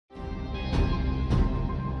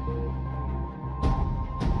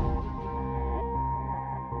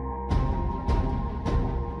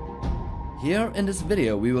Here in this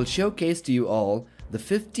video, we will showcase to you all the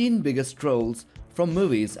 15 biggest trolls from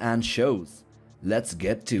movies and shows. Let's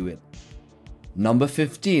get to it. Number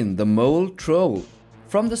 15. The Mole Troll.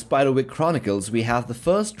 From the Spiderwick Chronicles, we have the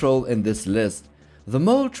first troll in this list. The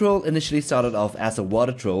Mole Troll initially started off as a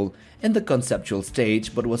water troll in the conceptual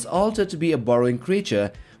stage, but was altered to be a burrowing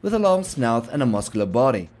creature with a long snout and a muscular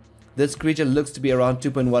body. This creature looks to be around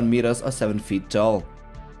 2.1 meters or 7 feet tall.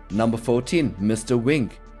 Number 14. Mr.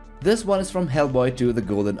 Wink. This one is from Hellboy 2: The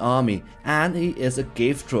Golden Army, and he is a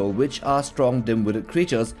cave troll, which are strong dim-witted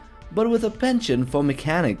creatures but with a penchant for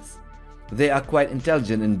mechanics. They are quite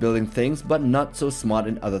intelligent in building things but not so smart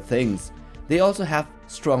in other things. They also have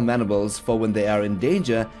strong mandibles for when they are in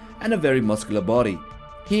danger and a very muscular body.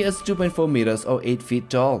 He is 2.4 meters or 8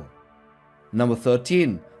 feet tall. Number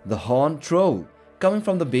 13. The Horn Troll. Coming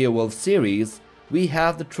from the Beowulf series, we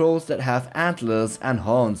have the trolls that have antlers and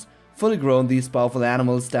horns. Fully grown, these powerful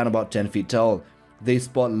animals stand about 10 feet tall. They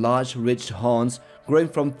sport large, ridged horns growing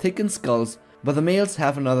from thickened skulls, but the males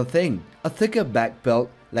have another thing, a thicker back pelt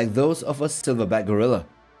like those of a silverback gorilla.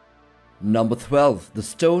 Number 12. The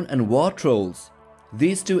Stone and War Trolls.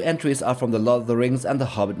 These two entries are from the Lord of the Rings and the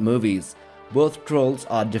Hobbit movies. Both trolls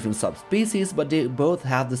are different subspecies, but they both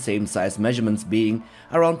have the same size measurements, being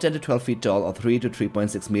around 10 to 12 feet tall or 3 to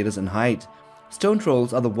 3.6 meters in height. Stone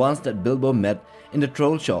trolls are the ones that Bilbo met in the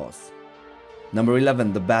Troll Shores. Number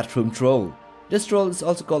 11. The Bathroom Troll. This troll is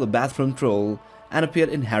also called the Bathroom Troll and appeared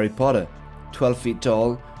in Harry Potter. 12 feet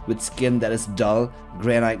tall, with skin that is dull,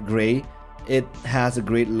 granite grey. It has a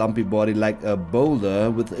great lumpy body like a boulder,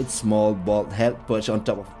 with its small bald head perched on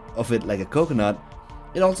top of it like a coconut.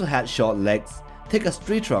 It also had short legs, thick as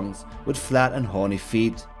tree trunks, with flat and horny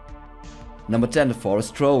feet. Number 10. The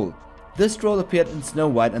Forest Troll. This troll appeared in Snow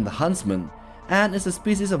White and the Huntsman, and is a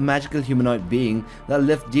species of magical humanoid being that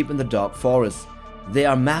live deep in the dark forest. They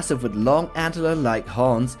are massive with long antler-like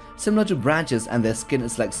horns similar to branches, and their skin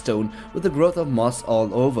is like stone with the growth of moss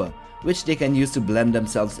all over, which they can use to blend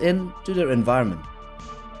themselves in to their environment.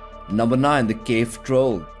 Number 9. The Cave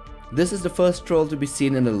Troll. This is the first troll to be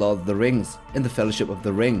seen in the Lord of the Rings, in the Fellowship of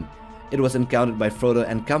the Ring. It was encountered by Frodo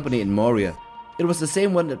and company in Moria. It was the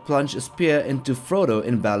same one that plunged a spear into Frodo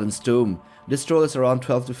in Balin's tomb. This troll is around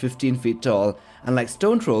 12 to 15 feet tall, and like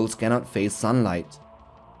stone trolls cannot face sunlight.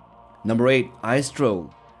 Number 8. Ice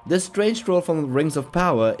Troll. This strange troll from the Rings of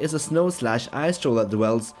Power is a snow/ice troll that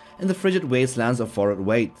dwells in the frigid wastelands of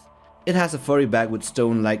Forod. It has a furry back with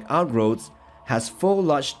stone-like outgrowths, has 4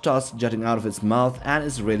 large tusks jutting out of its mouth, and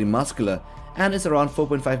is really muscular, and is around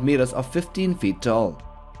 4.5 meters or 15 feet tall.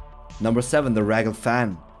 Number 7. The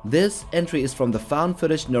Ragelfan. This entry is from the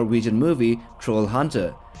found-footage Norwegian movie Troll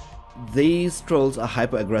Hunter. These trolls are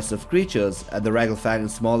hyper-aggressive creatures. The Ragelfan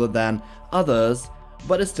is smaller than others,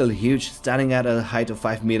 but is still huge, standing at a height of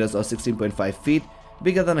 5 meters or 16.5 feet,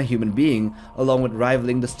 bigger than a human being, along with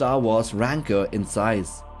rivaling the Star Wars Rancor in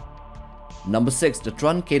size. Number 6. The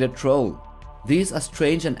Truncated Troll. These are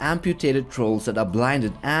strange and amputated trolls that are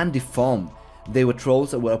blinded and deformed. They were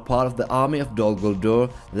trolls that were a part of the army of Dol Guldur,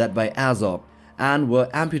 led by Azog, and were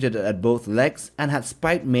amputated at both legs and had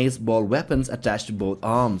spiked mace ball weapons attached to both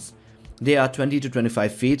arms. They are 20 to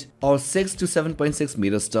 25 feet or 6 to 7.6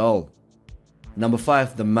 meters tall. Number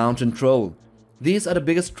 5. The Mountain Troll. These are the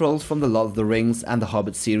biggest trolls from the Lord of the Rings and the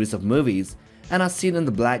Hobbit series of movies, and are seen in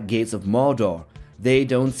the Black Gates of Mordor. They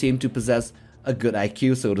don't seem to possess a good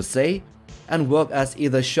IQ, so to say, and work as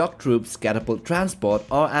either shock troops, catapult transport,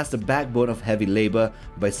 or as the backbone of heavy labor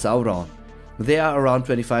by Sauron. They are around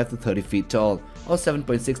 25 to 30 feet tall or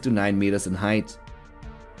 7.6 to 9 meters in height.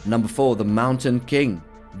 Number 4. The Mountain King.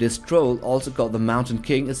 This troll, also called the Mountain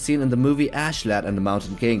King, is seen in the movie Ashlad and the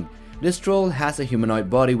Mountain King. This troll has a humanoid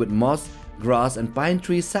body with moss, grass and pine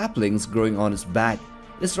tree saplings growing on its back.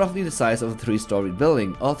 It is roughly the size of a 3-story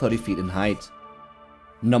building or 30 feet in height.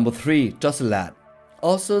 Number 3. Tusselat.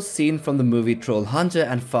 Also seen from the movie Troll Hunter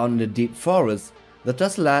and found in the deep forest, the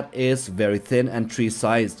tusselat is very thin and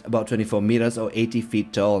tree-sized, about 24 meters or 80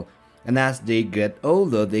 feet tall, and as they get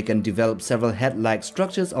older they can develop several head-like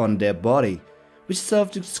structures on their body, which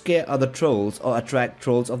serve to scare other trolls or attract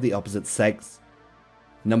trolls of the opposite sex.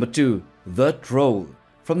 Number 2. The Troll.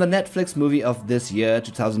 From the Netflix movie of this year,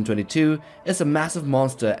 2022, is a massive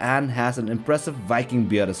monster and has an impressive Viking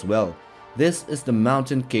beard as well. This is the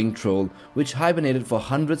Mountain King Troll, which hibernated for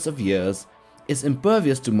hundreds of years, is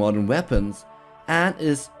impervious to modern weapons, and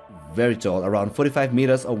is very tall, around 45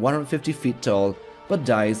 meters or 150 feet tall, but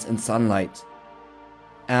dies in sunlight.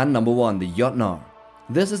 And number 1. The Jotnar.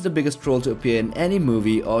 This is the biggest troll to appear in any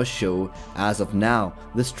movie or show as of now.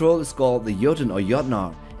 This troll is called the Jotun or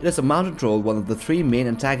Jotnar. It is a mountain troll, one of the 3 main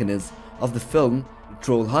antagonists of the film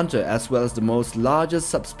troll hunter as well as the most largest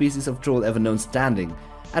subspecies of troll ever known, standing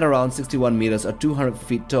at around 61 meters or 200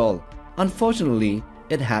 feet tall. Unfortunately,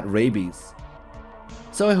 it had rabies.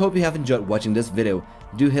 So I hope you have enjoyed watching this video.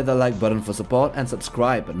 Do hit the like button for support and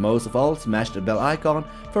subscribe, but most of all smash the bell icon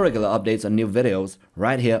for regular updates on new videos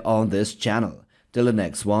right here on this channel. Till the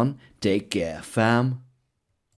next one, take care fam.